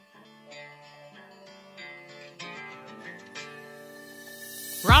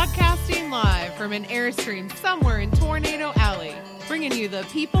Broadcasting live from an Airstream somewhere in Tornado Alley, bringing you the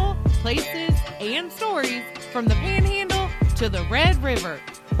people, places, and stories from the Panhandle to the Red River.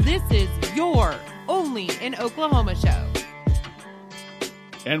 This is your Only in Oklahoma show.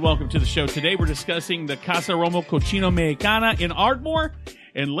 And welcome to the show. Today we're discussing the Casa, Romo, Cocina, Mexicana in Ardmore.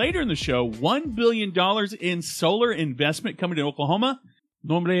 And later in the show, $1 billion in solar investment coming to Oklahoma.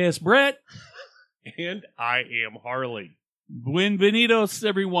 Nombre es Brett. And I am Harley. Bienvenidos,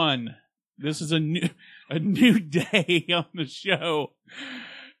 everyone. This is a new day on the show.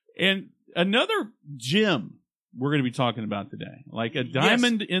 And another gem we're going to be talking about today. Like a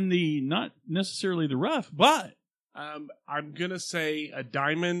diamond in the, not necessarily the rough, but... I'm going to say a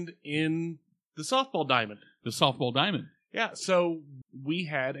diamond in the softball diamond. The softball diamond. Yeah, so we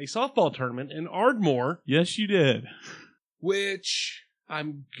had a softball tournament in Ardmore. Yes, you did. Which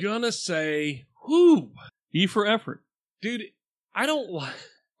I'm going to say, whoo. E for effort. Dude, I don't like...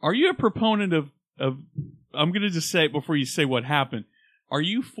 Are you a proponent of I'm going to just say it before you say what happened. Are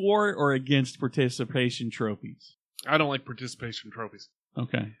you for or against participation trophies? I don't like participation trophies.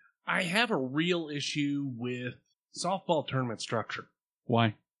 Okay. I have a real issue with softball tournament structure.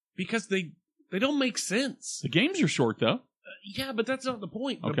 Why? Because they don't make sense. The games are short, though. Yeah, but that's not the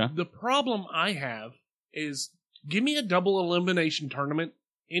point. Okay. The problem I have is give me a double elimination tournament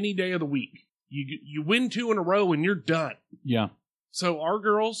any day of the week. You win 2 in a row and you're done. Yeah. So our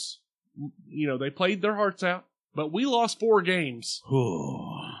girls, they played their hearts out, but we lost 4 games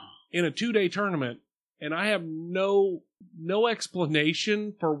in a 2-day tournament, and I have no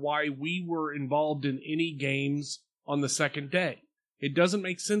explanation for why we were involved in any games on the second day. It doesn't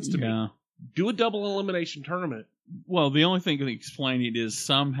make sense to me. Do a double elimination tournament. Well, the only thing to explain it is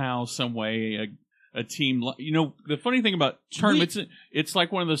somehow, some way, a team. The funny thing about tournaments, it's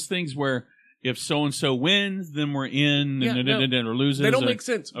like one of those things where if so-and-so wins, then we're in, or loses. They don't make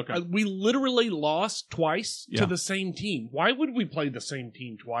sense. Okay. We literally lost twice to the same team. Why would we play the same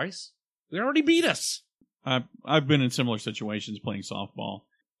team twice? They already beat us. I've been in similar situations playing softball.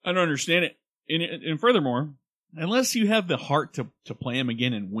 I don't understand it. And furthermore, unless you have the heart to play them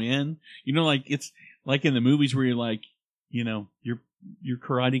again and win, like it's like in the movies where you're like, you're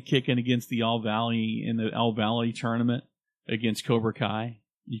karate kicking against the All Valley in the All Valley tournament against Cobra Kai.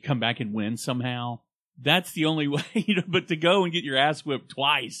 You come back and win somehow. That's the only way, but to go and get your ass whipped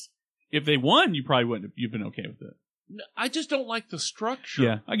twice. If they won, you probably wouldn't have, you've been okay with it. I just don't like the structure.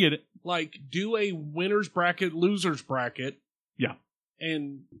 Yeah, I get it. Like, do a winner's bracket, loser's bracket. Yeah.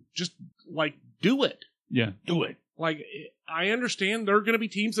 And just, do it. Yeah, do it. I understand there are going to be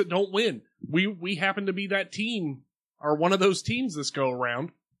teams that don't win. We happen to be that team, or one of those teams this go around,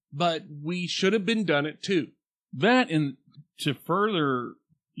 but we should have been done it too. That, and to further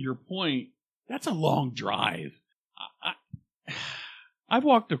your point, that's a long drive. I've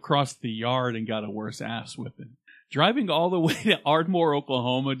walked across the yard and got a worse ass whipping. Driving all the way to Ardmore,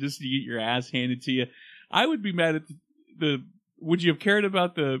 Oklahoma, just to get your ass handed to you, I would be mad at would you have cared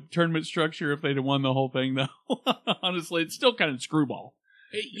about the tournament structure if they'd have won the whole thing, though? Honestly, it's still kind of screwball.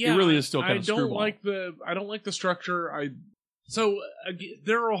 It really is still kind of screwball. I don't like the structure. So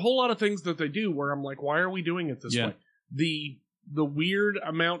there are a whole lot of things that they do where I'm like, why are we doing it this way? The weird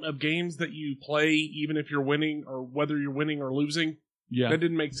amount of games that you play, even if you're winning, or whether you're winning or losing, that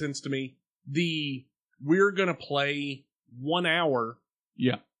didn't make sense to me. We're going to play 1 hour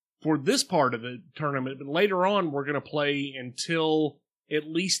for this part of the tournament, but later on we're going to play until at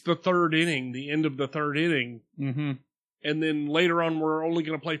least the third inning, the end of the third inning. Mm-hmm. And then later on we're only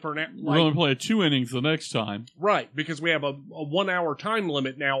going to play for we're going to play 2 innings the next time. Right, because we have a 1 hour time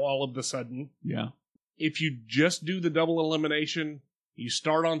limit now all of a sudden. Yeah. If you just do the double elimination, you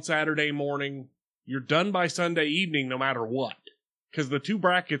start on Saturday morning, you're done by Sunday evening no matter what. Because the 2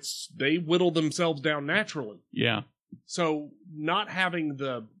 brackets, they whittle themselves down naturally. Yeah. So not having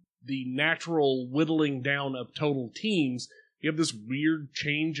the natural whittling down of total teams, you have this weird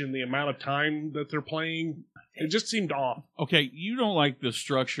change in the amount of time that they're playing. It just seemed off. Okay, you don't like the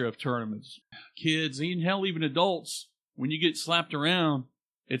structure of tournaments. Kids, and hell, even adults, when you get slapped around,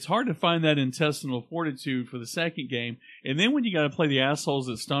 it's hard to find that intestinal fortitude for the second game. And then when you got to play the assholes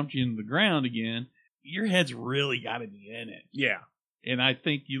that stomped you into the ground again, your head's really got to be in it. Yeah. And I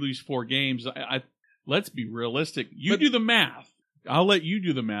think you lose 4 games. Let's be realistic. You do the math. I'll let you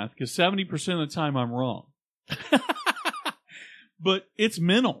do the math because 70% of the time I'm wrong. But it's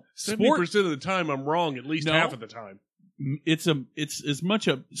mental. 70% of the time I'm wrong at least half of the time.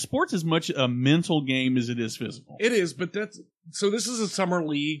 Sports as much a mental game as it is physical. It is, but so this is a summer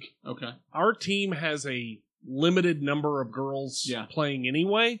league. Okay. Our team has a limited number of girls playing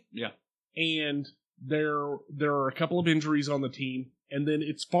anyway. Yeah. And there are a couple of injuries on the team, and then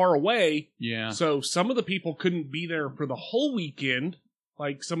it's far away. Yeah. So some of the people couldn't be there for the whole weekend.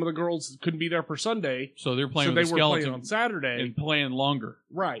 Like some of the girls couldn't be there for Sunday. So they're playing so with they the were skeleton playing on Saturday. and playing longer.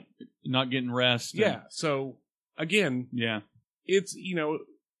 Right. Not getting rest. Yeah. So again, Yeah. it's,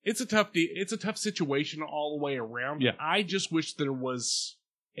 it's a tough situation all the way around. Yeah. I just wish there was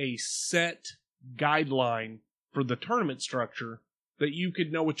a set guideline for the tournament structure that you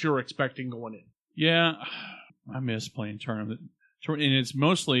could know what you're expecting going in. Yeah. I miss playing tournament. And it's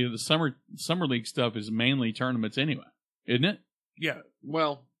mostly the summer league stuff is mainly tournaments anyway, isn't it? Yeah.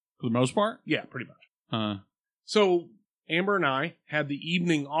 Well, For the most part? yeah, pretty much. Uh, So Amber and I had the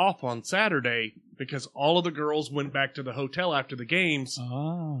evening off on Saturday because all of the girls went back to the hotel after the games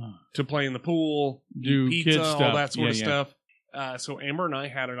to play in the pool, Do eat pizza, kid all stuff. that sort of Yeah, stuff. So Amber and I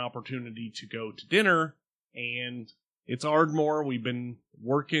had an opportunity to go to dinner, and it's Ardmore. We've been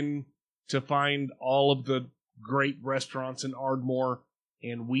working to find all of the great restaurants in Ardmore,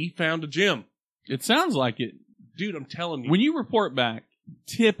 and we found a gym. it sounds like it. Dude, I'm telling you. When you report back,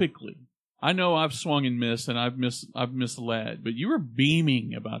 typically, I know I've swung and missed, and I've misled, but you were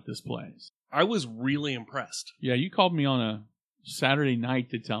beaming about this place. I was really impressed, Yeah, you called me on a Saturday night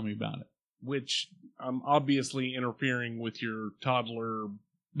to tell me about it. which I'm obviously interfering with your toddler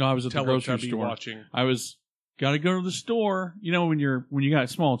No, I was at the grocery Teletubby store. watching. I was got to go to the store. You know, when you got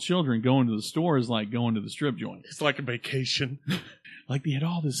small children, going to the store is like going to the strip joint. It's like a vacation. Like they had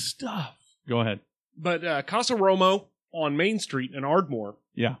all this stuff. Go ahead. But Casa Romo on Main Street in Ardmore.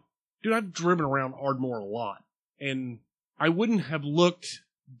 Yeah. Dude, I've driven around Ardmore a lot, and I wouldn't have looked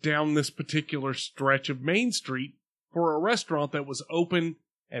down this particular stretch of Main Street for a restaurant that was open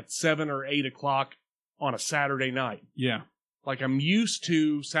at 7 or 8 o'clock on a Saturday night. Yeah. Like, I'm used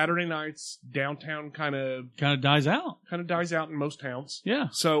to Saturday nights, downtown kind of Dies out. dies out in most towns. Yeah.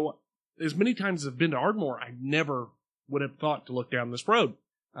 So, as many times as I've been to Ardmore, I never would have thought to look down this road.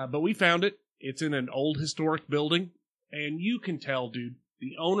 But we found it. It's in an old historic building, and you can tell, dude,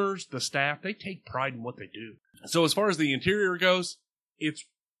 the owners, the staff, they take pride in what they do. So as far as the interior goes, it's,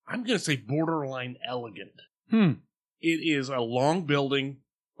 I'm going to say borderline elegant. It is a long building,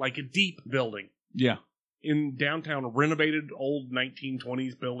 like a deep building. Yeah. In downtown, a renovated old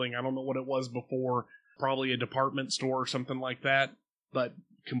 1920s building. I don't know what it was before. Probably a department store or something like that. But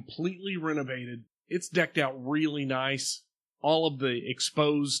completely renovated. It's decked out really nice. All of the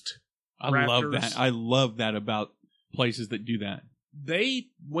exposed rafters. I love that about places that do that. They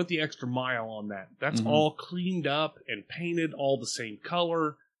went the extra mile on that. That's all cleaned up and painted all the same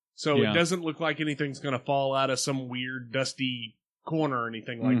color. So it doesn't look like anything's going to fall out of some weird dusty corner or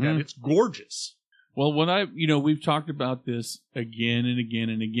anything like that. It's gorgeous. Well, we've talked about this again and again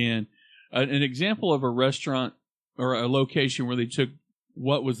and again. An example of a restaurant or a location where they took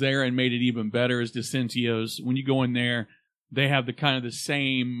what was there and made it even better is DeCentio's. When you go in there, they have the kind of the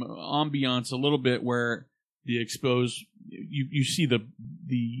same ambiance a little bit where the exposed, you see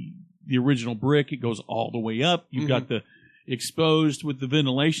the original brick, it goes all the way up. You've got the exposed with the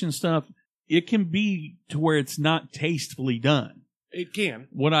ventilation stuff. It can be to where it's not tastefully done. It can.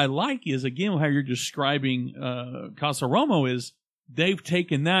 What I like is, again, how you're describing Casa Romo is they've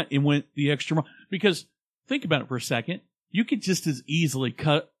taken that and went the extra mile. Because think about it for a second. You could just as easily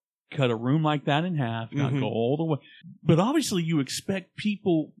cut a room like that in half, not go all the way. But obviously you expect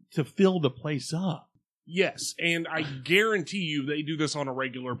people to fill the place up. Yes, and I guarantee you they do this on a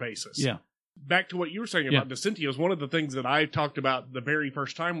regular basis. Yeah. Back to what you were saying about DeCentio's, one of the things that I talked about the very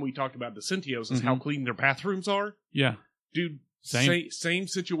first time we talked about DeCentio's is how clean their bathrooms are. Yeah. Dude, Same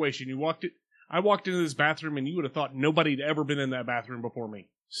situation. I walked into this bathroom and you would have thought nobody had ever been in that bathroom before me.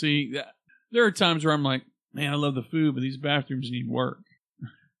 See, there are times where I'm like, man, I love the food, but these bathrooms need work.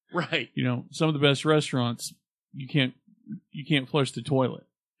 Right. Some of the best restaurants, you can't flush the toilet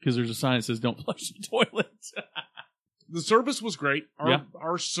because there's a sign that says don't flush the toilet. The service was great.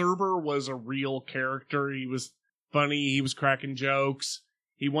 Our server was a real character. He was funny. He was cracking jokes.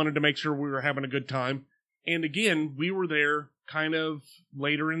 He wanted to make sure we were having a good time. And again, we were there kind of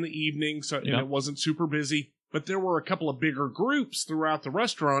later in the evening, and it wasn't super busy. But there were a couple of bigger groups throughout the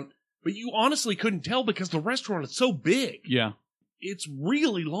restaurant. But you honestly couldn't tell because the restaurant is so big. Yeah. It's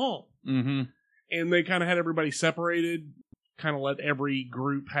really long. Mm-hmm. And they kind of had everybody separated, kind of let every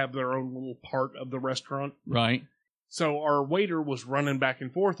group have their own little part of the restaurant. Right. So our waiter was running back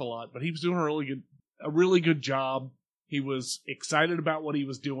and forth a lot, but he was doing a really good job. He was excited about what he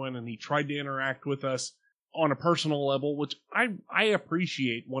was doing, and he tried to interact with us on a personal level, which I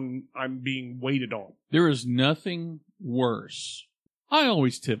appreciate when I'm being waited on. There is nothing worse. I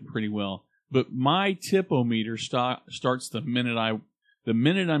always tip pretty well, but my tip-o-meter starts the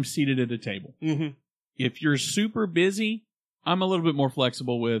minute I'm seated at a table. Mm-hmm. If you're super busy, I'm a little bit more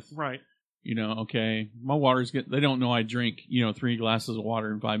flexible with, Right. Okay, my water's good. They don't know I drink, 3 glasses of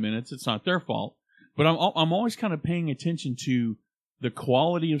water in 5 minutes. It's not their fault. But I'm always kind of paying attention to the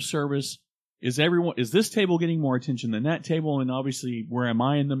quality of service. Is this table getting more attention than that table? And obviously, where am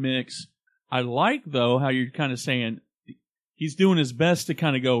I in the mix? I like, though, how you're kind of saying he's doing his best to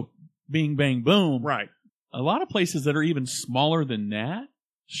kind of go bing, bang, boom. Right. A lot of places that are even smaller than that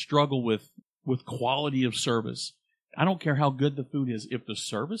struggle with quality of service. I don't care how good the food is. If the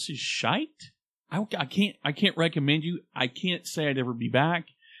service is shite, I can't recommend you. I can't say I'd ever be back,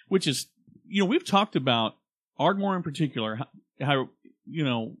 which is, we've talked about Ardmore in particular, how,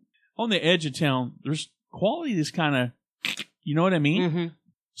 on the edge of town, there's quality is kind of, you know what I mean? Mm-hmm.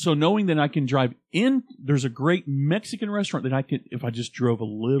 So knowing that I can drive in, there's a great Mexican restaurant that I could, if I just drove a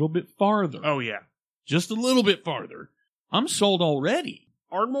little bit farther. Oh, yeah. Just a little bit farther. I'm sold already.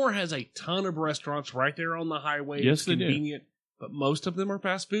 Ardmore has a ton of restaurants right there on the highway. Yes, it's they do. convenient, but most of them are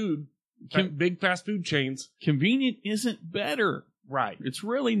fast food. Big fast food chains. Convenient isn't better. Right. It's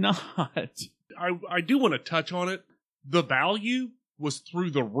really not. I do want to touch on it. The value was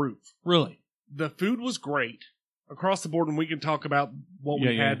through the roof. Really? The food was great across the board, and we can talk about what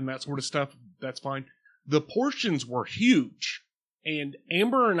we had and that sort of stuff. That's fine. The portions were huge, and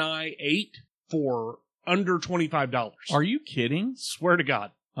Amber and I ate for under $25. Are you kidding? Swear to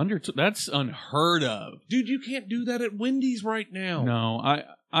God. That's unheard of. Dude, you can't do that at Wendy's right now. No,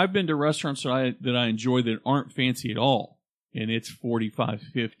 I've been to restaurants that I enjoy that aren't fancy at all, and it's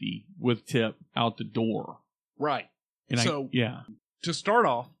 $45.50 with tip out the door. Right. And to start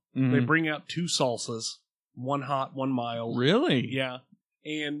off, mm-hmm. they bring out 2 salsas, one hot, one mild. Really? Yeah.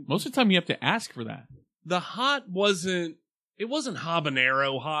 And most of the time you have to ask for that. The hot wasn't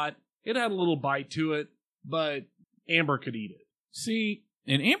habanero hot. It had a little bite to it, but Amber could eat it. See,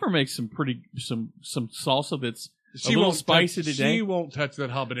 and Amber makes some salsa that's a little spicy today. She won't touch that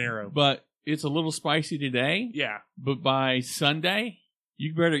habanero. But it's a little spicy today. Yeah. But by Sunday,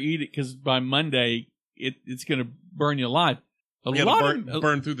 you better eat it because by Monday, it's going to burn you alive.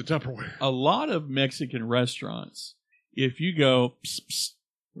 Burn through the Tupperware. A lot of Mexican restaurants, if you go, psst, psst,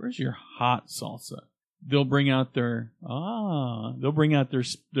 where's your hot salsa? They'll bring out their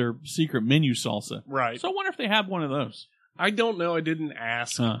secret menu salsa. Right. So I wonder if they have one of those. I don't know. I didn't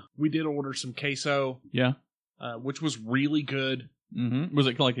ask. We did order some queso. Yeah. Which was really good. Mm-hmm. Was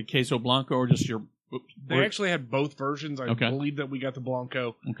it like a queso blanco or just your... They actually had both versions. I believe that we got the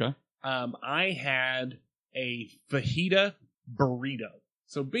blanco. Okay. I had a fajita burrito.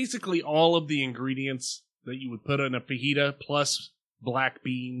 So basically all of the ingredients that you would put in a fajita plus black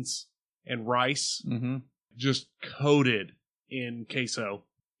beans and rice, mm-hmm. just coated in queso.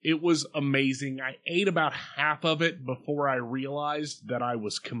 It was amazing. I ate about half of it before I realized that I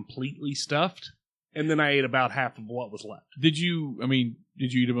was completely stuffed, and then I ate about half of what was left. Did you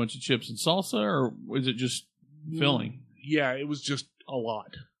eat a bunch of chips and salsa, or was it just filling? Yeah, it was just a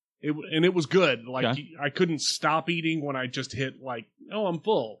lot. It was good. Like, okay. I couldn't stop eating when I just hit, like, oh, I'm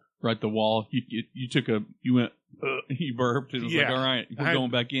full. Right, the wall. You burped, and it was like, all right, we're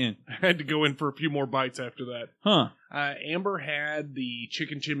going back in. I had to go in for a few more bites after that. Huh. Amber had the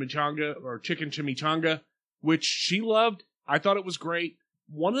chicken chimichanga, which she loved. I thought it was great.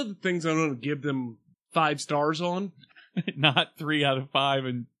 One of the things I'm going to give them 5 stars on. Not 3 out of 5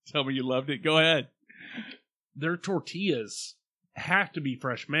 and tell me you loved it. Go ahead. Their tortillas have to be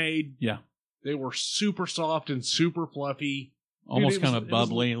fresh made. Yeah. They were super soft and super fluffy. Almost kind of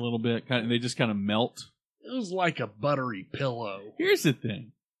bubbly a little bit. They just kind of melt. It was like a buttery pillow. Here's the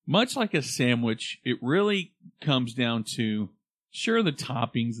thing. Much like a sandwich, it really comes down to, sure, the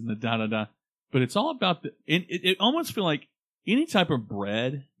toppings and the da-da-da, but it's all about it almost feel like any type of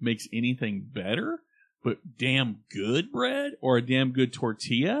bread makes anything better, but damn good bread or a damn good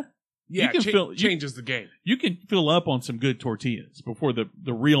tortilla, changes the game. You can fill up on some good tortillas before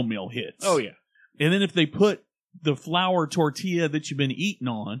the real meal hits. Oh, yeah. And then if they put the flour tortilla that you've been eating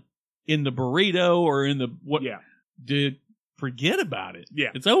on in the burrito or in the dude, forget about it.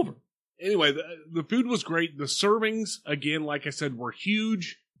 Yeah. It's over. Anyway, the food was great. The servings, again, like I said, were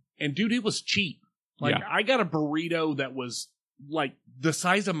huge. And dude, it was cheap. Like, I got a burrito that was like the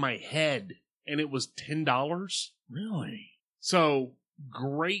size of my head, and it was $10. Really? So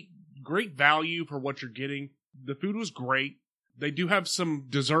great value for what you're getting. The food was great. They do have some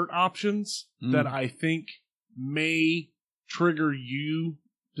dessert options that I think may trigger you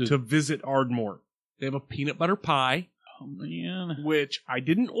to visit Ardmore. They have a peanut butter pie. Oh man! Which I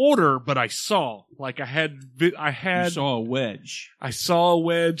didn't order, but I saw. Like you saw a wedge. I saw a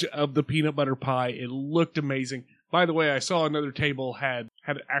wedge of the peanut butter pie. It looked amazing. By the way, I saw another table had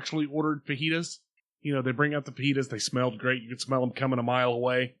actually ordered fajitas. they bring out the fajitas. They smelled great. You could smell them coming a mile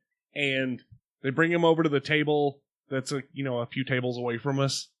away. And they bring them over to the table that's a few tables away from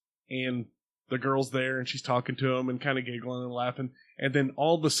us. And the girl's there, and she's talking to them and kind of giggling and laughing. And then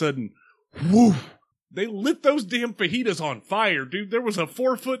all of a sudden, woof! They lit those damn fajitas on fire, dude. There was a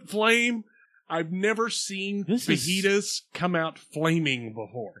 4-foot flame. I've never seen fajitas come out flaming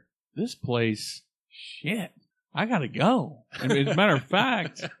before. This place, shit. I gotta go. And as a matter of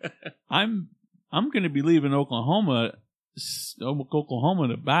fact, I'm going to be leaving Oklahoma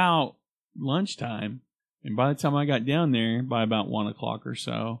at about lunchtime. And by the time I got down there, by about 1 o'clock or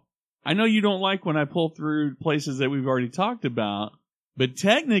so, I know you don't like when I pull through places that we've already talked about, but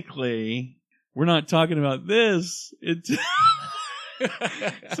technically, we're not talking about this.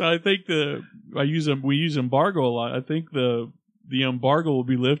 So I think we use embargo a lot. I think the embargo will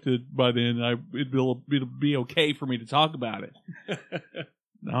be lifted by then. It'll be okay for me to talk about it.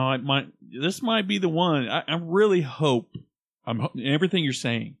 No, this might be the one. I really hope. Everything you're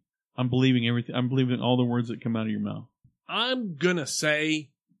saying. I'm believing everything. I'm believing all the words that come out of your mouth. I'm gonna say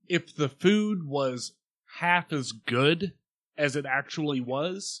if the food was half as good as it actually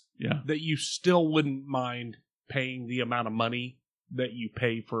was, that you still wouldn't mind paying the amount of money that you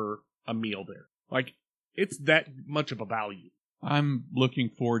pay for a meal there. Like, it's that much of a value. I'm looking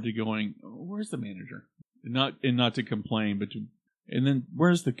forward to going, where's the manager? Not to complain, and then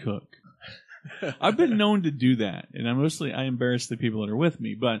where's the cook? I've been known to do that, and I embarrass the people that are with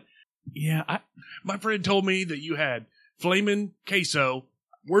me, but yeah. My friend told me that you had flamin' queso.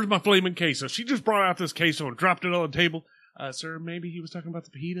 Where's my flamin' queso? She just brought out this queso and dropped it on the table. Sir, maybe he was talking about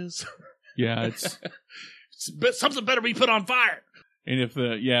the fajitas. Yeah, but something better be put on fire. And if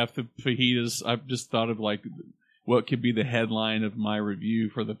the fajitas, I've just thought of like what could be the headline of my review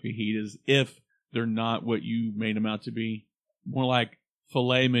for the fajitas if they're not what you made them out to be. More like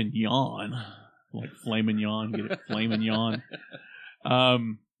filet mignon, like filet mignon, get it, filet mignon.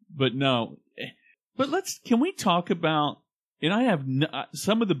 But no, can we talk about? And I have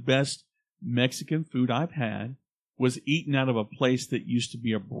some of the best Mexican food I've had was eaten out of a place that used to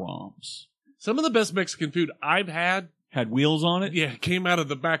be a Brahms. Some of the best Mexican food I've had wheels on it. Yeah, came out of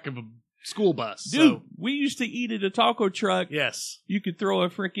the back of a school bus. Dude, we used to eat at a taco truck. Yes. You could throw a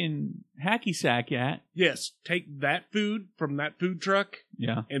freaking hacky sack at. Yes. Take that food from that food truck.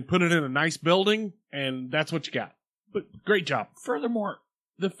 Yeah. And put it in a nice building, and that's what you got. But great job. Furthermore,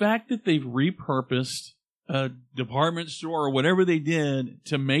 the fact that they've repurposed a department store or whatever they did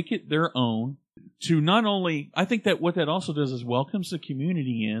to make it their own, to not only, I think that what that also does is welcomes the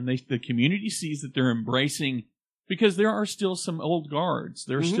community in. The community sees that they're embracing, because there are still some old guards.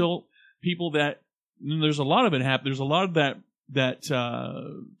 There's still people that, there's a lot of it happening. There's a lot of that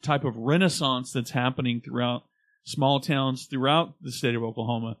type of renaissance that's happening throughout small towns throughout the state of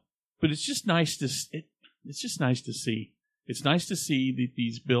Oklahoma. But it's just nice to see. It's nice to see that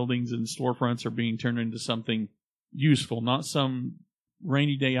these buildings and storefronts are being turned into something useful, not some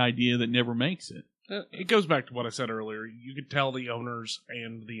rainy day idea that never makes it. It goes back to what I said earlier. You could tell the owners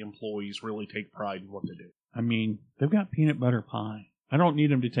and the employees really take pride in what they do. I mean, they've got peanut butter pie. I don't need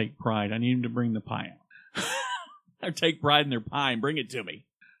them to take pride. I need them to bring the pie out. Or take pride in their pie and bring it to me.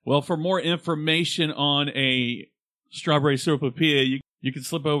 Well, for more information on a strawberry sopapilla, you can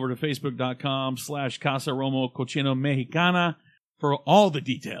slip over to facebook.com/Casa, Romo, Cocina, Mexicana for all the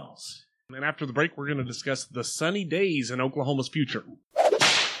details. And after the break, we're going to discuss the sunny days in Oklahoma's future.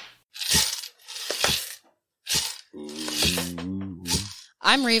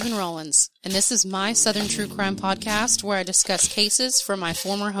 I'm Raven Rollins, and this is my Southern True Crime podcast where I discuss cases from my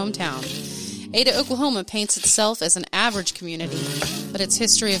former hometown. Ada, Oklahoma paints itself as an average community, but its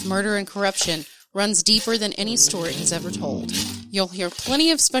history of murder and corruption runs deeper than any story has ever told. You'll hear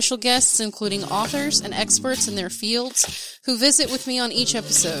plenty of special guests, including authors and experts in their fields, who visit with me on each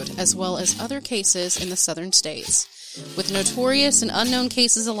episode, as well as other cases in the southern states. With notorious and unknown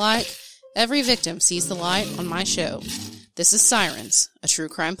cases alike, every victim sees the light on my show. This is Sirens, a true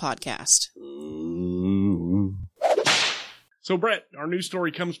crime podcast. So, Brett, our news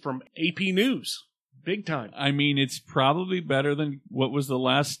story comes from AP News. Big time. I mean, it's probably better than what was the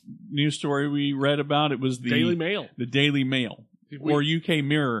last news story we read about. It was the Daily Mail. The Daily Mail. Or UK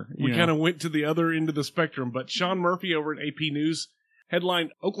Mirror. We kind of went to the other end of the spectrum, but Sean Murphy over at AP News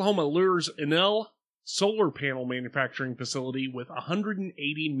headlined, Oklahoma lures Enel solar panel manufacturing facility with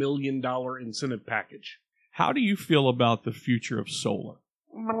 $180 million incentive package. How do you feel about the future of solar?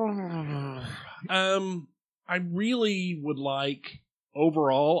 I really would like,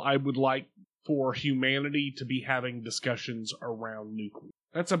 overall, I would like for humanity to be having discussions around nuclear.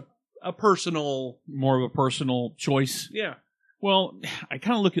 That's a personal... More of a personal choice? Yeah. Well, I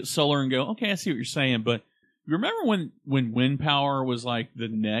kind of look at solar and go, okay, I see what you're saying, but you remember when wind power was like the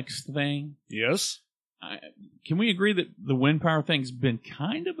next thing? Yes. Can we agree that the wind power thing's been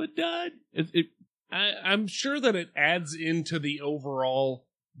kind of a dud? I'm sure that it adds into the overall...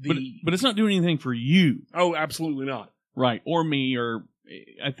 But it's not doing anything for you. Oh, absolutely not. Right, or me, or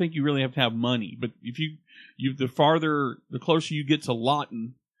I think you really have to have money. But if the closer you get to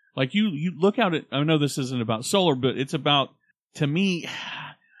Lawton, like you look out at, I know this isn't about solar, but it's about, to me,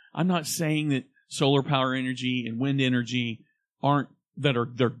 I'm not saying that solar power energy and wind energy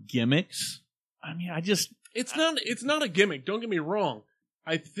they're gimmicks. I mean, it's not a gimmick. Don't get me wrong.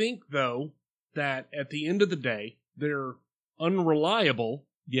 I think though that at the end of the day, they're unreliable.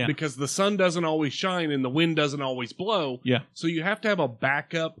 Yeah. Because the sun doesn't always shine and the wind doesn't always blow. Yeah. So you have to have a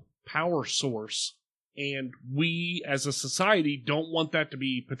backup power source. And we, as a society, don't want that to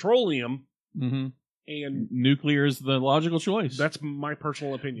be petroleum. Mm-hmm. And nuclear is the logical choice. That's my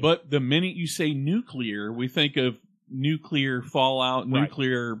personal opinion. But the minute you say nuclear, we think of nuclear fallout, right.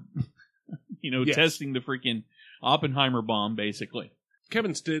 Nuclear, yes. Testing the freaking Oppenheimer bomb, basically.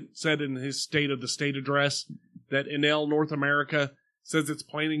 Kevin said in his State of the State address that Enel North America says it's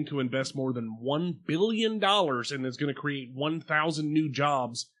planning to invest more than $1 billion and is going to create 1,000 new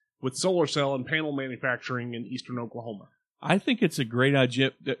jobs with solar cell and panel manufacturing in eastern Oklahoma. I think it's a great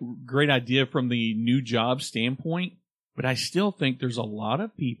idea from the new job standpoint, but I still think there's a lot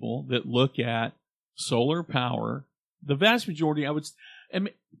of people that look at solar power. The vast majority,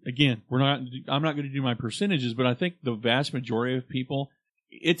 again, I'm not going to do my percentages, but I think the vast majority of people,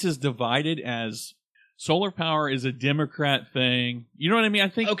 it's as divided as solar power is a Democrat thing. You know what I mean? I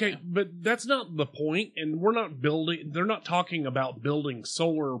think. Okay, but that's not the point, and they're not talking about building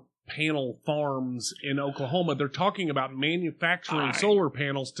solar panel farms in Oklahoma. They're talking about manufacturing solar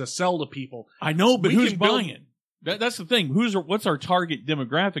panels to sell to people. I know, but who's buying it? That's the thing. What's our target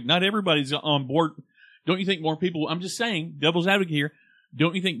demographic? Not everybody's on board. Don't you think more people, I'm just saying, devil's advocate here,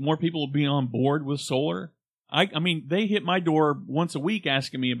 don't you think more people will be on board with solar? I mean, they hit my door once a week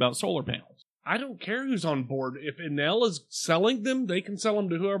asking me about solar panels. I don't care who's on board. If Enel is selling them, they can sell them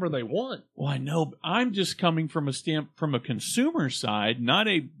to whoever they want. Well, I know, but I'm just coming from a consumer side, not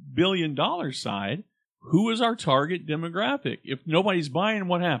a billion-dollar side. Who is our target demographic? If nobody's buying,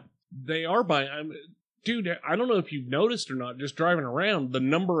 what happens? They are buying. Dude, I don't know if you've noticed or not, just driving around, the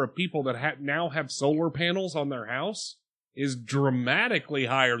number of people that now have solar panels on their house is dramatically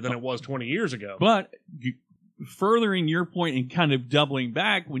higher than it was 20 years ago. But furthering your point and kind of doubling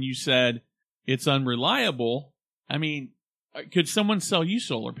back when you said it's unreliable, I mean, could someone sell you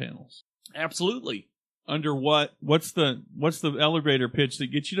solar panels? Absolutely. Under what's the elevator pitch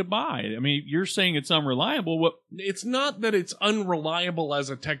that gets you to buy it? I mean, you're saying it's unreliable. It's not that it's unreliable as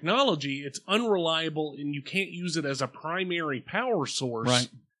a technology. It's unreliable and you can't use it as a primary power source. Right.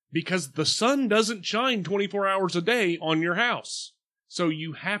 Because the sun doesn't shine 24 hours a day on your house. So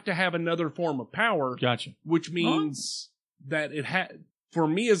you have to have another form of power. Gotcha. Which means that for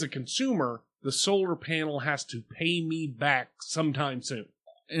me as a consumer, the solar panel has to pay me back sometime soon.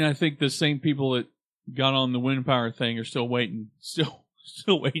 And I think the same people that got on the wind power thing are still waiting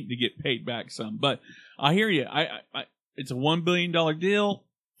to get paid back some. But I hear you. It's a $1 billion deal,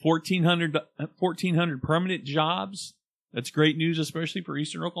 1,400 permanent jobs. That's great news, especially for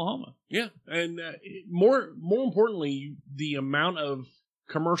eastern Oklahoma. Yeah, and more importantly, the amount of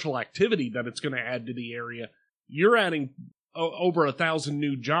commercial activity that it's going to add to the area. You're adding over 1,000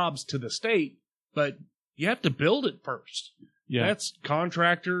 new jobs to the state, but you have to build it first. Yeah. That's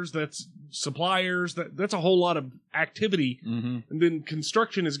contractors, that's suppliers, that's a whole lot of activity. Mm-hmm. And then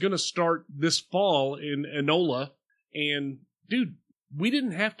construction is going to start this fall in Enola. And, dude, we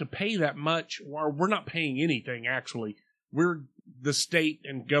didn't have to pay that much, or we're not paying anything, actually. The state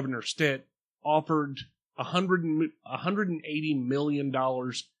and Governor Stitt offered $180 million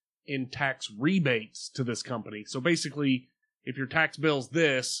in tax rebates to this company. So basically, if your tax bill's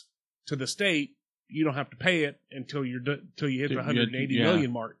this to the state, you don't have to pay it until you hit the 180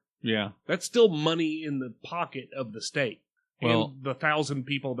 million mark. Yeah. That's still money in the pocket of the state. Well, and the 1,000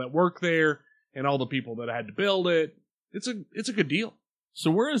 people that work there and all the people that had to build it. It's a good deal.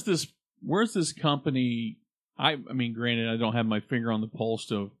 So where's this company? I mean, granted, I don't have my finger on the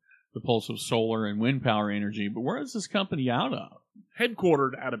pulse of solar and wind power energy, but where is this company out of?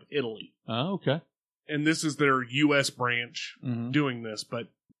 Headquartered out of Italy. Oh, okay. And this is their U.S. branch doing this, but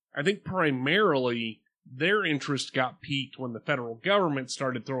I think primarily their interest got piqued when the federal government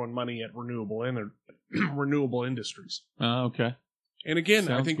started throwing money at renewable industries. Oh, okay. And again,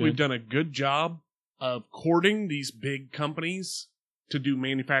 Sounds I think good. we've done a good job of courting these big companies to do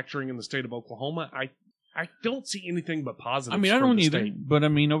manufacturing in the state of Oklahoma. I don't see anything but positives. I mean, I for don't the either. state. But I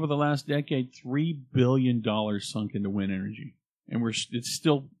mean, over the last decade, $3 billion sunk into wind energy, and it's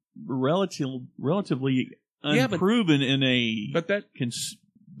still relatively unproven in a. But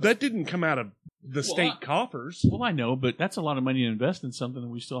that didn't come out of the state coffers. Well, I know, but that's a lot of money to invest in something that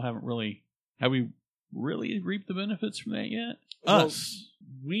we still haven't really. Have we really reaped the benefits from that yet? Us.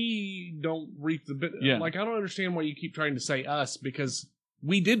 We don't reap the benefit. Yeah. Like, I don't understand why you keep trying to say us, because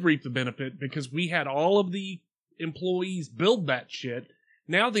we did reap the benefit because we had all of the employees build that shit.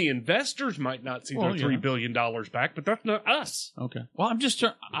 Now the investors might not see their $3 billion back, but that's not us. Okay. Well, I'm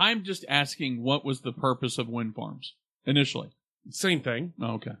just asking, what was the purpose of wind farms initially? Same thing.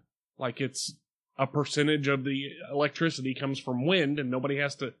 Oh, okay. Like, it's a percentage of the electricity comes from wind, and nobody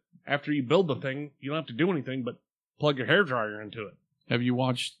has to, after you build the thing, you don't have to do anything but plug your hairdryer into it. Have you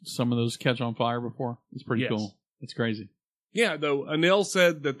watched some of those catch on fire before? It's pretty cool. It's crazy. Yeah, though, Anil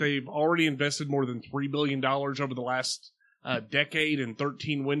said that they've already invested more than $3 billion over the last decade in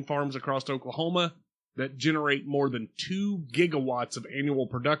 13 wind farms across Oklahoma that generate more than 2 gigawatts of annual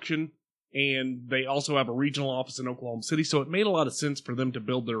production. And they also have a regional office in Oklahoma City. So it made a lot of sense for them to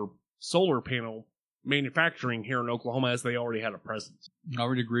build their solar panel manufacturing here in Oklahoma, as they already had a presence. I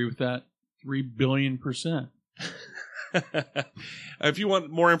would agree with that. 3 billion%. If you want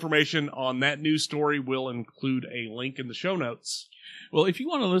more information on that news story, we'll include a link in the show notes. Well, if you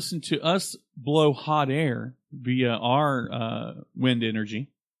want to listen to us blow hot air via our wind energy,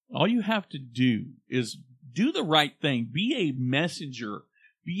 all you have to do is do the right thing. Be a messenger.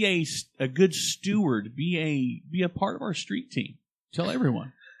 Be a good steward. Be a part of our street team. Tell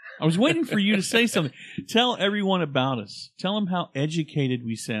everyone. I was waiting for you to say something. Tell everyone about us. Tell them how educated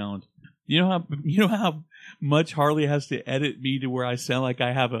we sound. You know how much Harley has to edit me to where I sound like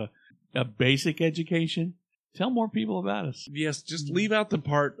I have a basic education? Tell more people about us. Yes, just leave out the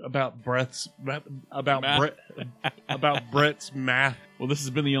part about Brett's math. Well, this has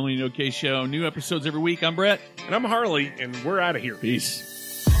been the Only No Case Show. New episodes every week. I'm Brett. And I'm Harley, and we're out of here. Peace.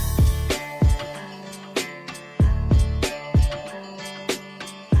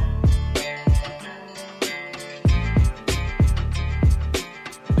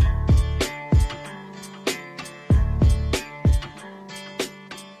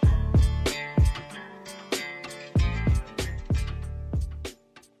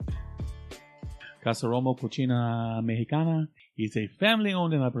 Casa, Romo, Cocina, Mexicana is a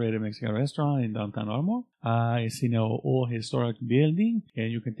family-owned and operated Mexican restaurant in downtown Ardmore. It's in an old historic building,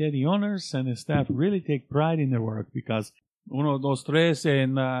 and you can tell the owners and the staff really take pride in their work because uno, dos, tres,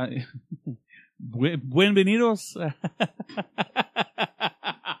 and bienvenidos.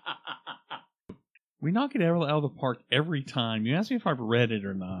 We knock it out of the park every time. You ask me if I've read it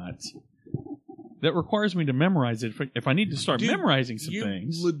or not. That requires me to memorize it. If I need to start memorizing some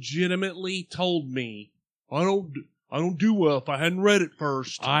things. You legitimately told me I don't do well if I hadn't read it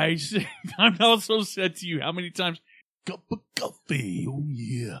first. I'm also said to you how many times, cup of coffee, oh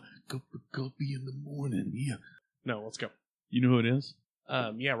yeah, cup of coffee in the morning, yeah. No, let's go. You know who it is?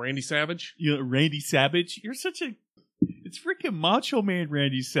 Yeah, Randy Savage. Yeah, Randy Savage. You're such a. It's freaking Macho Man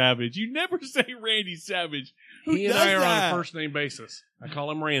Randy Savage. You never say Randy Savage. He and I are on a first name basis. I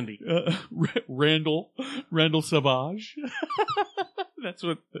call him Randy. Randall Savage. That's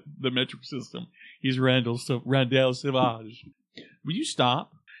what the metric system. He's Randall Savage. Will you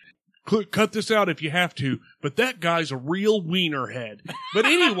stop? Cut this out if you have to, but that guy's a real wiener head. But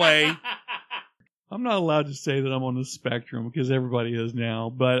anyway. I'm not allowed to say that I'm on the spectrum because everybody is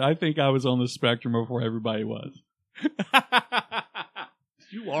now, but I think I was on the spectrum before everybody was.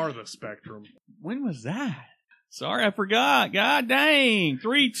 You are the spectrum. When was that? Sorry, I forgot. God dang.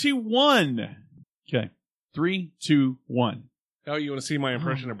 3, 2, 1. Okay. 3, 2, 1. Oh, you want to see my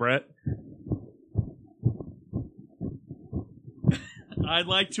impression of Brett? I'd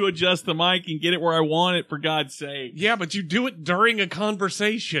like to adjust the mic and get it where I want it, for God's sake. Yeah, but you do it during a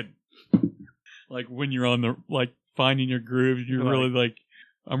conversation. Like when you're on finding your groove, you're really like,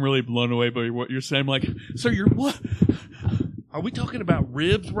 I'm really blown away by what you're saying. I'm like, so you're what? Are we talking about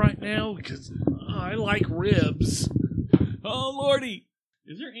ribs right now? Because I like ribs. Oh, Lordy.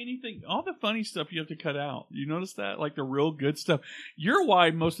 Is there anything, all the funny stuff you have to cut out? You notice that? Like the real good stuff. You're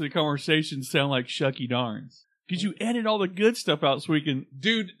why most of the conversations sound like shucky darns. Because you edit all the good stuff out so we can.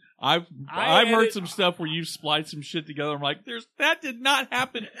 Dude, I've heard some stuff where you spliced some shit together. I'm like, that did not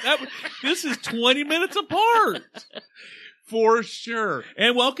happen. This is 20 minutes apart. For sure.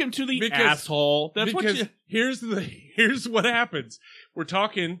 And welcome to the asshole. That's because here's what happens. We're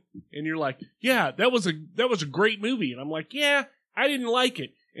talking and you're like, yeah, that was a great movie. And I'm like, yeah, I didn't like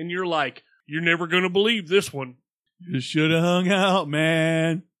it. And you're like, you're never going to believe this one. You should have hung out,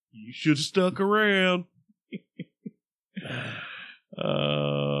 man. You should have stuck around.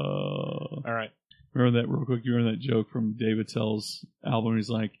 All right. Remember that real quick? You remember that joke from David Tell's album? He's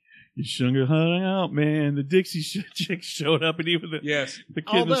like, "You shouldn't have hung out, man. The Dixie Chicks showed up, and even the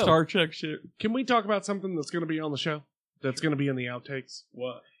kid in the Star Trek shit." Can we talk about something that's going to be on the show? That's going to be in the outtakes?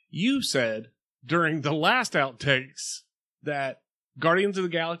 What? You said during the last outtakes that Guardians of the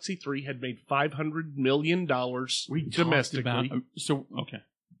Galaxy 3 had made $500 million domestically. Okay.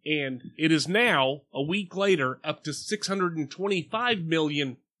 And it is now, a week later, up to $625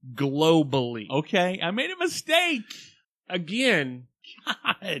 million globally. Okay, I made a mistake. Again.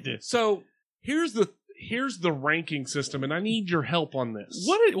 God. So, here's the ranking system, and I need your help on this.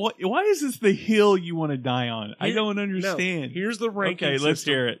 Why is this the hill you want to die on? I don't understand. No, here's the ranking system. Okay, let's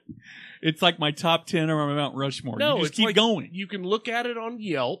hear it. It's like my top 10 or my Mount Rushmore. No, you just it's keep like going. You can look at it on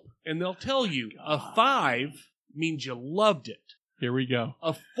Yelp, and they'll tell you a 5 means you loved it. Here we go.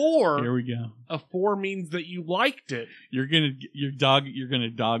 A 4. Here we go. A 4 means that you liked it. You're gonna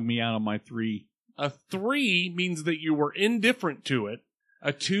dog me out on my 3. A 3 means that you were indifferent to it.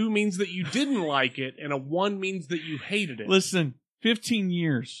 A 2 means that you didn't like it, and a 1 means that you hated it. Listen, 15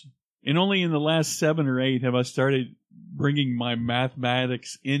 years, and only in the last 7 or 8 have I started bringing my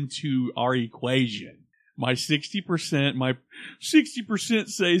mathematics into our equation. My 60%, my 60%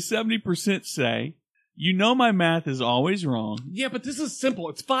 say, 70% say. You know my math is always wrong. Yeah, but this is simple.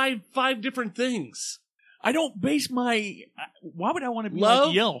 It's five different things. I don't base my... Why would I want to be love,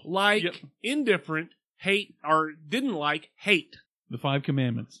 like Yelp? Like, indifferent, hate, or didn't like, hate. The 5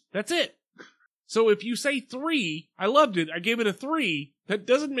 commandments. That's it. So if you say 3, I loved it, I gave it a 3, that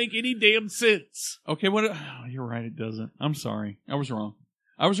doesn't make any damn sense. Okay, you're right, it doesn't. I'm sorry. I was wrong.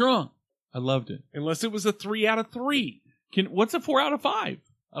 I loved it. Unless it was a 3 out of 3. What's a 4 out of 5?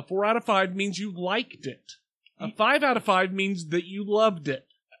 A 4 out of 5 means you liked it. A 5 out of 5 means that you loved it.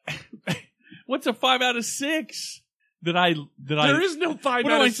 What's a 5 out of 6? There is no 5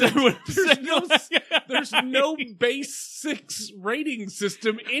 out of 6. There's no base 6 rating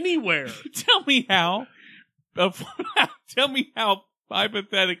system anywhere. Tell me how. Tell me how,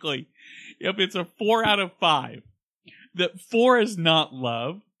 hypothetically, if it's a 4 out of 5, that 4 is not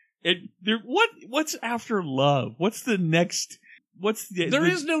love. What's after love? What's the next? There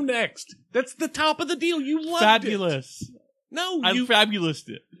is no next. That's the top of the deal. You loved fabulous. It. No, I fabuloused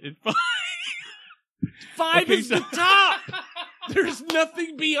it. 5 is the top. There's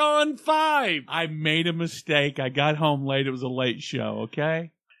nothing beyond 5. I made a mistake. I got home late. It was a late show. Okay,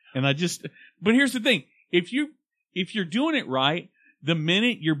 but here's the thing: if you're doing it right, the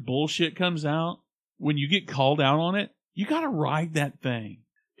minute your bullshit comes out, when you get called out on it, you got to ride that thing.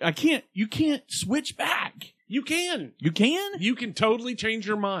 You can't switch back. You can. You can? You can totally change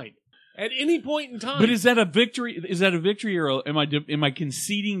your mind at any point in time. But is that a victory? Is that a victory, or am I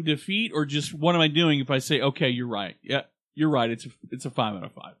conceding defeat, or just what am I doing if I say, okay, you're right? Yeah, you're right. It's a 5 out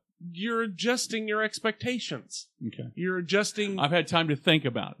of 5. You're adjusting your expectations. Okay. You're adjusting. I've had time to think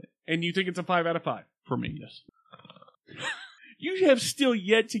about it. And you think it's a 5 out of 5? For me, yes. You have still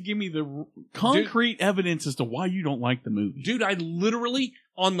yet to give me the concrete evidence as to why you don't like the movie. Dude,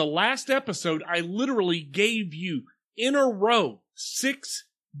 on the last episode, I literally gave you, in a row, 6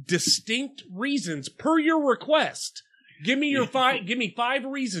 distinct reasons per your request. Give me 5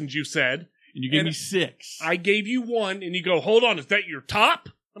 reasons, you said. And you gave me 6. I gave you 1, and you go, hold on, is that your top?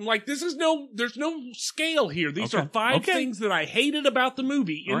 I'm like, there's no scale here. These are 5 things that I hated about the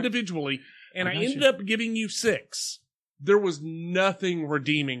movie individually, and I ended up giving you 6. There was nothing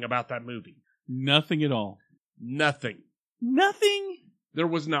redeeming about that movie. Nothing at all. Nothing. There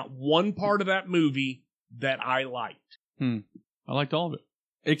was not one part of that movie that I liked. I liked all of it.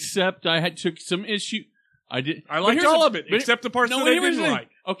 Except I took some issue. I liked all of it, except the parts that I didn't like.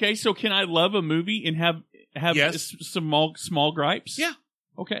 Okay, so can I love a movie and have some small gripes? Yeah.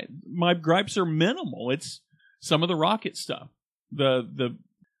 Okay. My gripes are minimal. It's some of the rocket stuff.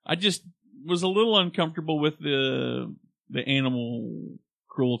 I just was a little uncomfortable with the animal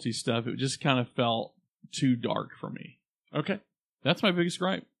cruelty stuff. It just kind of felt too dark for me. Okay. That's my biggest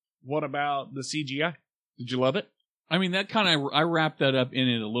gripe. What about the CGI? Did you love it? I mean, that kind of, I wrapped that up in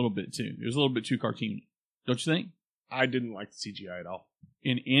it a little bit too. It was a little bit too cartoony. Don't you think? I didn't like the CGI at all.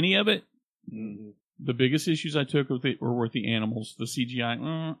 In any of it? Mm-hmm. The biggest issues I took were with the animals. The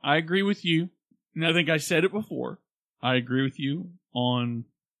CGI, I agree with you. And I think I said it before. I agree with you on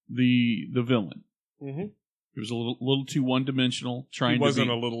the villain. Mm-hmm. He was a little too one-dimensional. He wasn't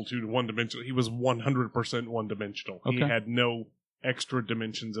a little too one-dimensional. He was 100% one-dimensional. Okay. He had no extra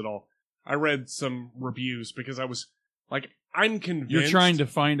dimensions at all. I read some reviews because I was like, I'm convinced. You're trying to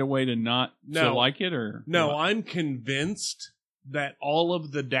find a way to not to like it, or no? What? I'm convinced that all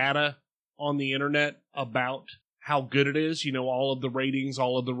of the data on the internet about how good it is. You know, all of the ratings,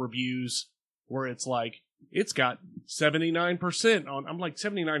 all of the reviews, where it's like, it's got 79% on. I'm like,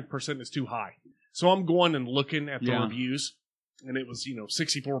 79% is too high. So I'm going and looking at the reviews, and it was,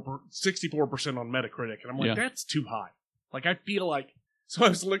 64% on Metacritic. And I'm like, that's too high. Like, I feel like, so I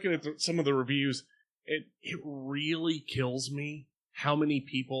was looking at some of the reviews. It really kills me how many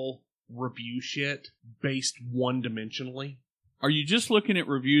people review shit based one-dimensionally. Are you just looking at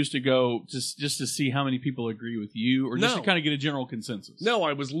reviews to go just to see how many people agree with you, or just to kind of get a general consensus? No,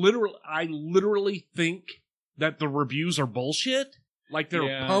 I literally think that the reviews are bullshit. Like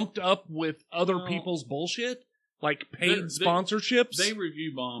they're pumped up with other people's bullshit, like paid sponsorships. They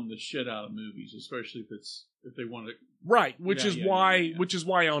review bomb the shit out of movies, especially if they want to. Right, which is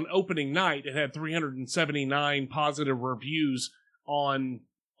why on opening night it had 379 positive reviews on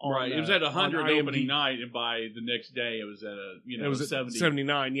right, it was at 100 opening night, and by the next day it was at it was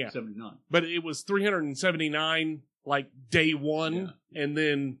 79, 79. But it was 379 like day one, and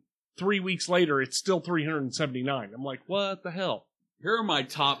then 3 weeks later it's still 379. I'm like, what the hell? Here are my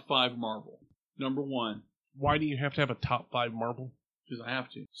top 5 Marvel. Number 1. Why do you have to have a top 5 Marvel? Because I have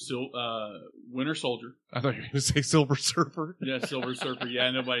to. Winter Soldier. I thought you were going to say Silver Surfer. Yeah, Silver Surfer. Yeah,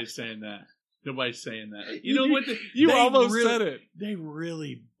 nobody's saying that. Nobody's saying that. You know what? You almost said it. They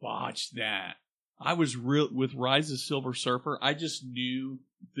really botched that. I was with Rise of Silver Surfer. I just knew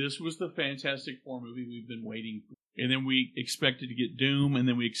this was the Fantastic Four movie we've been waiting for. And then we expected to get Doom, and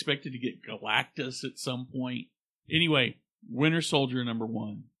then we expected to get Galactus at some point. Anyway, Winter Soldier, number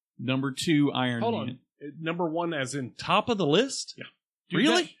 1. Number 2, Iron Man. Hold on. Number 1 as in top of the list? Yeah.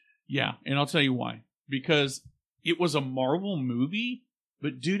 Really? Yeah, and I'll tell you why. Because it was a Marvel movie,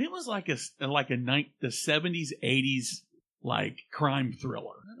 but dude, it was like the 70s, 80s like crime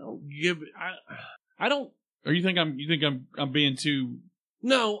thriller. I don't. Or you think I'm being too?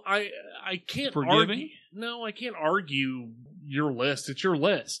 No, I can't forgiving? Argue. No, I can't argue your list. It's your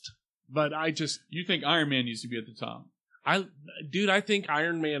list. But you think Iron Man needs to be at the top? I think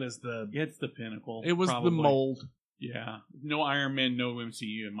Iron Man is it's the pinnacle. It was probably the mold. Yeah. No Iron Man, no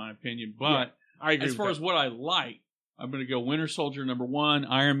MCU, in my opinion. But I agree as far as what I like, I'm going to go Winter Soldier number 1,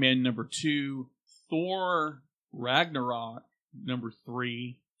 Iron Man number 2, Thor Ragnarok number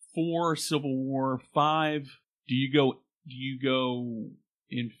 3, 4 Civil War, 5. Do you go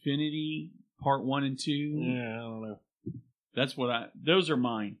Infinity Part 1 and 2? Yeah, I don't know. Those are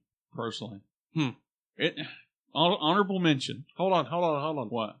mine personally. Honorable mention. Hold on.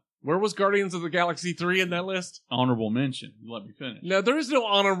 What? Where was Guardians of the Galaxy 3 in that list? Honorable mention. Let me finish. No, there is no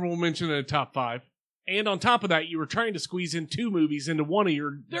honorable mention in the top 5. And on top of that, you were trying to squeeze in 2 movies into one of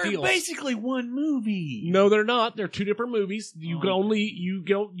your They're deals. basically one movie. No, they're not. They're 2 different movies. You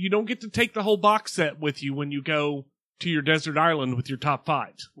don't get to take the whole box set with you when you go to your desert island with your top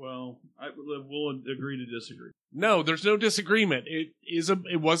 5s. Well, we'll agree to disagree. No, there's no disagreement.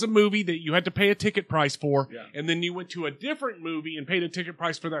 It was a movie that you had to pay a ticket price for, and then you went to a different movie and paid a ticket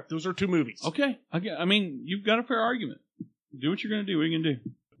price for that. Those are 2 movies. Okay. I mean, you've got a fair argument. Do what you're going to do. What are you going to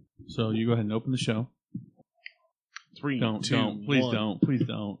do? So you go ahead and open the show. 3, don't, 2, don't, please 1. don't, please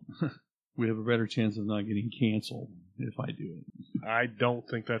don't. We have a better chance of not getting canceled if I do it. I don't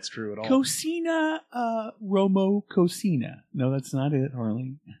think that's true at all. Cocina, Romo, Cocina. No, that's not it,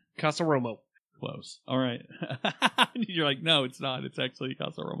 Harley. Casa Romo. Close. All right. You're like, no, it's not. It's actually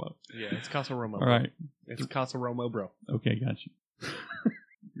Casa Romo. Yeah, it's Casa Romo. All right. It's Casa Romo, bro. Okay, got you.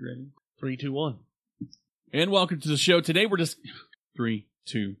 You ready? 3, 2, 1. And welcome to the show. Today we're just 3,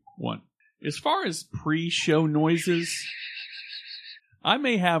 2, 1. As far as pre-show noises, I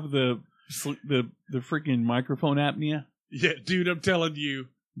may have the freaking microphone apnea. Yeah, dude, I'm telling you.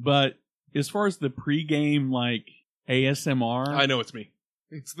 But as far as the pre-game like ASMR, I know it's me.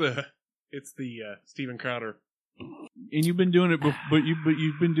 It's the Steven Crowder. And you've been doing it, but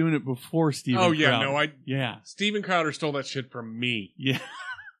you've been doing it before, Steven. Oh yeah, Crowder. no, Steven Crowder stole that shit from me. Yeah.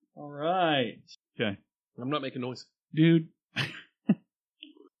 All right. Okay. I'm not making noise, dude.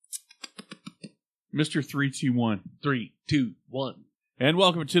 Mr. 321. 3, 2, 1. And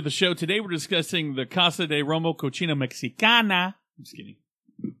welcome to the show. Today we're discussing the Casa de Romo Cocina Mexicana. I'm just kidding.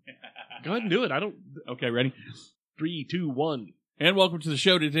 Go ahead and do it. Okay, ready? 3, 2, 1. And welcome to the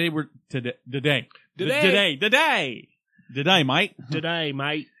show. Today, mate. Today,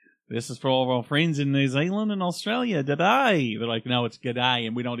 mate. This is for all of our friends in New Zealand and Australia. Today. They're like, no, it's g'day,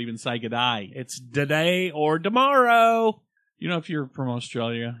 and we don't even say g'day. It's today or tomorrow. You know, if you're from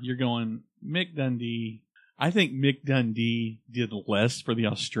Australia, you're going, Mick Dundee. I think Mick Dundee did less for the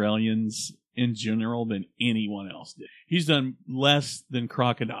Australians in general than anyone else did. He's done less than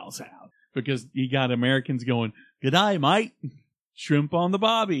crocodiles have because he got Americans going, g'day, mate. Shrimp on the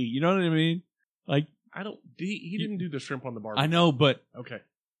bobby. You know what I mean? Like, He didn't do the shrimp on the barbecue. I know, but Okay.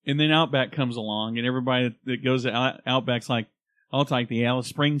 and then Outback comes along, and everybody that goes to Outback's like, I'll take the Alice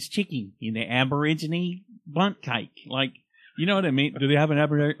Springs chicken in the Aborigine bunt cake. Like, you know what I mean? Do they have an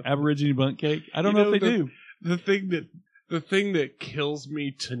Aborigine bunt cake? I don't know if they do. The thing that kills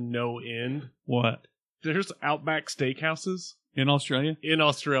me to no end. What? There's Outback steakhouses In Australia? in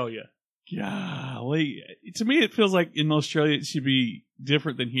Australia. Golly. To me, it feels like in Australia it should be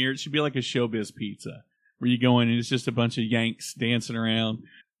different than here. It should be like a showbiz pizza where you go in and it's just a bunch of Yanks dancing around,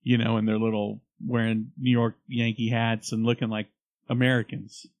 you know, in their little wearing New York Yankee hats and looking like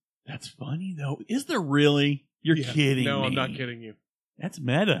Americans. That's funny, though. Is there really? You're kidding me. No, I'm not kidding you. That's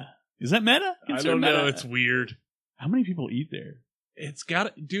meta. Is that meta? I don't know. It's weird. How many people eat there? It's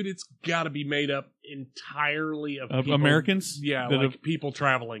got to be made up entirely of people, Americans? Yeah, that like have, people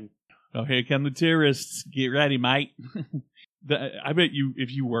traveling. Oh, here come the tourists. Get ready, mate. I bet you,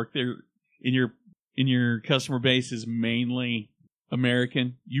 if you work there, in your customer base is mainly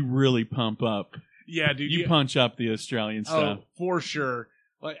American, you really pump up. Yeah, dude. You punch up the Australian stuff. Oh, for sure.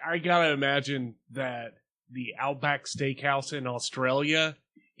 Like, I gotta imagine that the Outback Steakhouse in Australia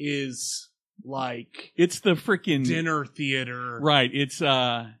is like it's the freaking dinner theater, right? It's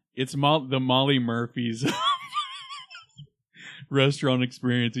the Molly Murphy's restaurant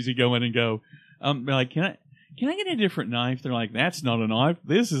experience. You go in and go, like, can I get a different knife? They're like, that's not a knife.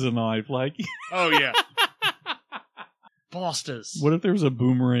 This is a knife. Like, oh yeah, Foster's. What if there was a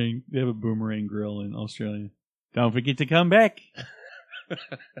boomerang? They have a boomerang grill in Australia. Don't forget to come back.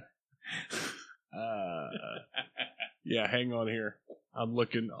 Yeah, hang on here. I'm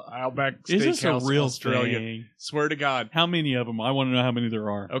looking. Outback Steakhouse, is this a real Australia? Thing? Swear to God. How many of them? I want to know how many there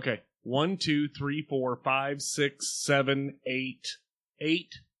are. Okay. 1, 2, 3, 4, 5, 6, 7, 8.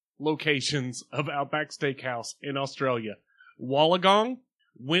 8 locations of Outback Steakhouse in Australia. Wollongong,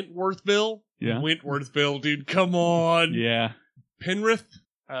 Wentworthville. Yeah. Wentworthville, dude. Come on. Yeah. Penrith,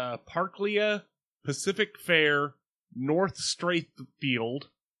 Parkleya, Pacific Fair, North Strathfield,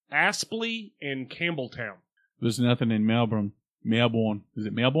 Aspley, and Campbelltown. There's nothing in Melbourne. Melbourne. Is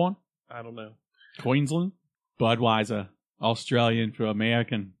it Melbourne? I don't know. Queensland? Budweiser. Australian for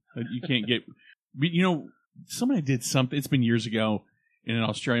American. You can't get... You know, somebody did something. It's been years ago. And an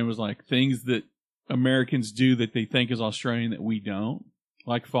Australian was like, things that Americans do that they think is Australian that we don't.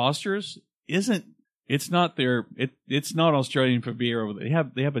 Like Foster's isn't... It's not it's not Australian for beer over there.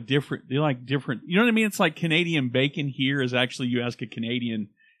 They have a different... They like different... You know what I mean? It's like Canadian bacon here is actually... You ask a Canadian...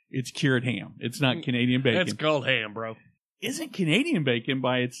 It's cured ham. It's not Canadian bacon. That's called ham, bro. Isn't Canadian bacon,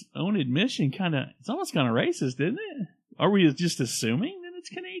 by its own admission, it's almost kind of racist, isn't it? Are we just assuming that it's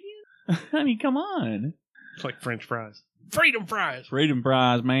Canadian? I mean, come on. It's like French fries. Freedom fries. Freedom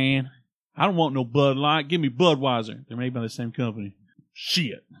fries, man. I don't want no Bud Light. Give me Budweiser. They're made by the same company.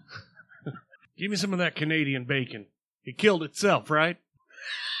 Shit. Give me some of that Canadian bacon. It killed itself, right?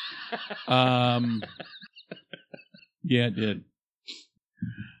 Yeah, it did.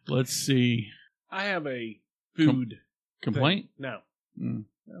 Let's see. I have a food complaint? thing. No. No,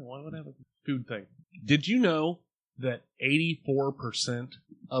 why would I have a food thing? Did you know that 84%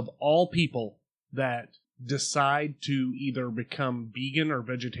 of all people that decide to either become vegan or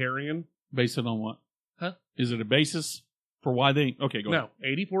vegetarian... Based it on what? Huh? Is it a basis for why they... Okay, go ahead.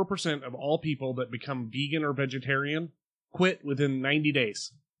 No, 84% of all people that become vegan or vegetarian quit within 90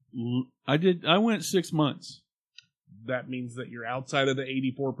 days. I went 6 months. That means that you're outside of the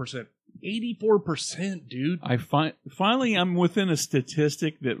 84%. 84%, dude. Finally, I'm within a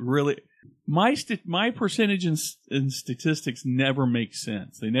statistic that really... My percentage in statistics never make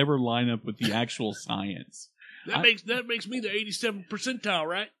sense. They never line up with the actual science. That makes me the 87th percentile,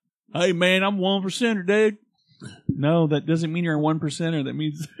 right? Hey, man, I'm 1%er, dude. No, that doesn't mean you're a 1%er. That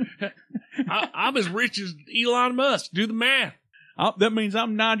means... I'm as rich as Elon Musk. Do the math. That means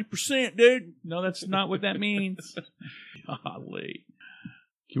I'm 90%, dude. No, that's not what that means. Golly.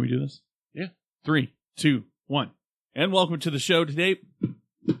 Can we do this? Yeah. 3, 2, 1. And welcome to the show today.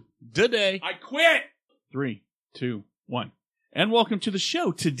 I quit. 3, 2, 1. And welcome to the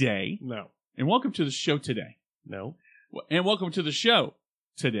show today. No. And welcome to the show today. No. And welcome to the show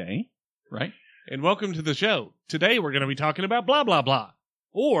today. Right? And welcome to the show. Today we're going to be talking about blah, blah, blah.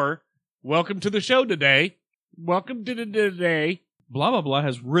 Or, welcome to the show today. Welcome to the today. Blah, blah, blah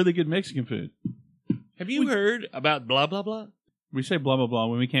has really good Mexican food. Have you heard about blah, blah, blah? We say blah, blah, blah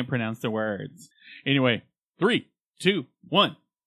when we can't pronounce the words. Anyway, 3, 2, 1.